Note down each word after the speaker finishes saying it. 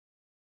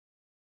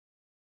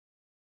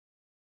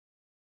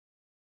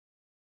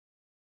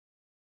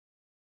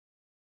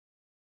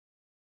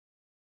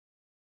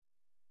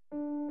I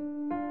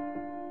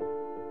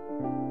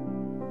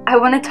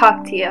want to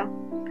talk to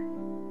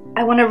you.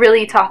 I want to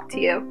really talk to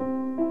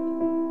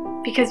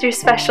you. Because you're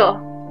special,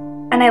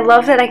 and I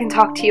love that I can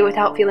talk to you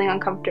without feeling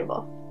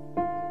uncomfortable.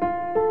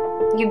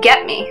 You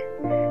get me.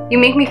 You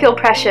make me feel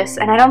precious,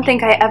 and I don't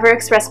think I ever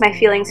expressed my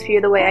feelings for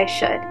you the way I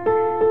should.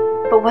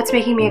 But what's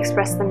making me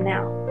express them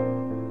now?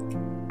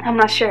 I'm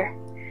not sure.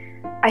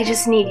 I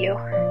just need you.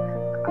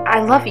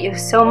 I love you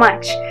so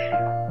much,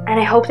 and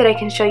I hope that I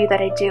can show you that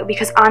I do,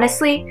 because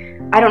honestly,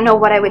 I don't know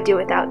what I would do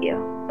without you.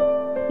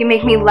 You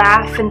make me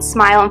laugh and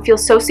smile and feel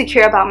so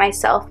secure about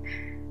myself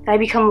that I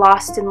become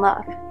lost in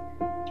love.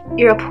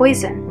 You're a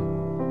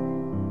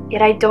poison,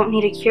 yet I don't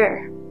need a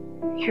cure.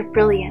 You're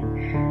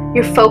brilliant.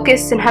 You're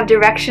focused and have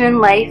direction in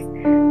life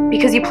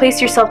because you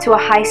place yourself to a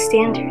high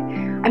standard.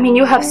 I mean,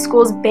 you have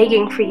schools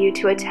begging for you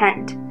to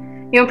attend.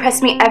 You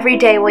impress me every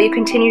day while you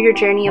continue your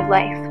journey of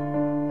life.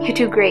 You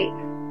do great.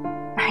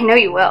 I know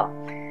you will.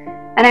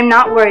 And I'm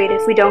not worried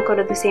if we don't go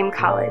to the same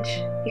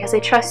college, because I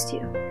trust you.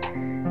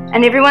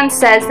 And everyone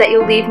says that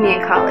you'll leave me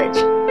in college,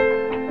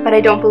 but I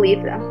don't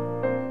believe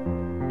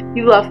them.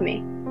 You love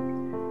me.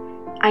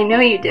 I know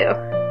you do.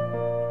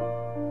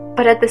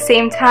 But at the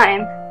same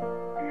time,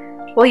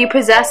 while you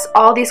possess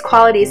all these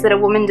qualities that a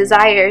woman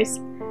desires,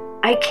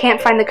 I can't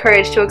find the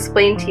courage to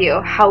explain to you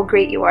how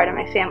great you are to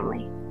my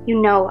family.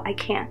 You know I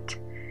can't.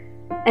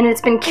 And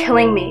it's been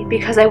killing me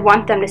because I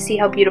want them to see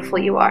how beautiful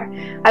you are.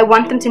 I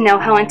want them to know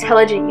how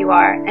intelligent you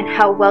are and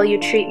how well you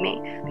treat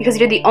me, because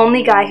you're the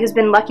only guy who's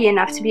been lucky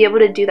enough to be able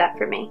to do that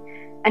for me.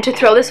 And to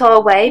throw this all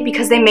away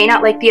because they may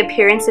not like the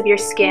appearance of your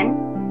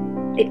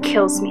skin, it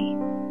kills me.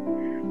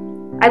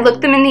 I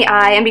look them in the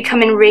eye and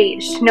become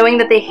enraged, knowing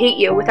that they hate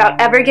you without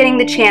ever getting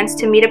the chance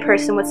to meet a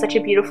person with such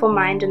a beautiful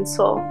mind and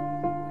soul.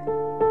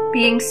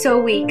 Being so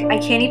weak, I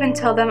can't even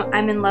tell them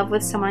I'm in love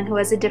with someone who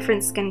has a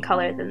different skin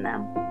color than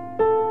them.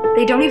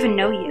 They don't even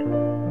know you.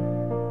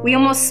 We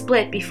almost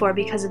split before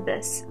because of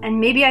this, and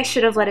maybe I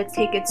should have let it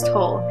take its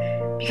toll,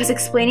 because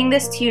explaining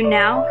this to you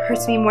now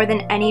hurts me more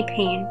than any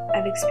pain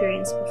I've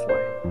experienced before.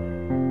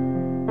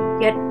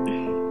 Yet,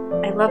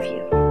 I love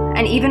you.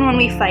 And even when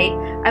we fight,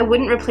 I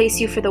wouldn't replace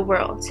you for the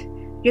world.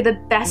 You're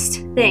the best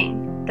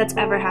thing that's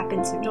ever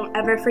happened to me. Don't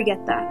ever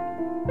forget that.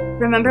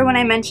 Remember when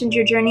I mentioned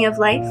your journey of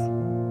life?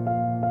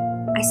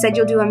 I said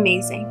you'll do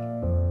amazing.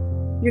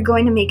 You're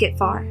going to make it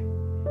far.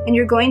 And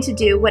you're going to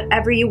do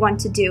whatever you want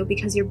to do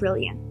because you're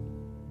brilliant.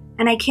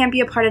 And I can't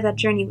be a part of that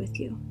journey with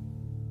you.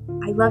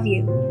 I love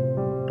you,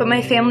 but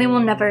my family will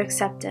never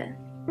accept it.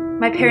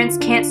 My parents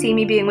can't see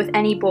me being with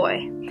any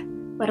boy,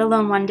 let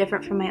alone one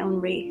different from my own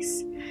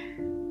race.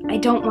 I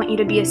don't want you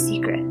to be a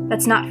secret.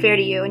 That's not fair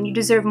to you, and you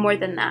deserve more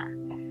than that.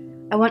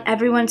 I want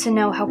everyone to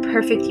know how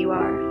perfect you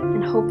are,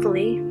 and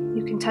hopefully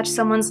you can touch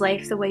someone's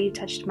life the way you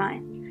touched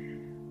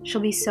mine. She'll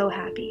be so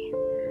happy.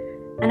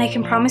 And I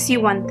can promise you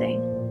one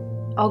thing.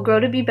 I'll grow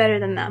to be better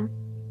than them.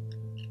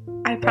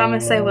 I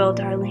promise I will,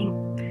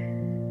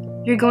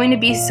 darling. You're going to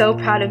be so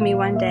proud of me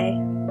one day,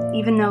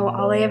 even though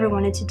all I ever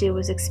wanted to do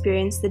was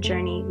experience the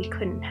journey we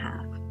couldn't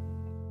have.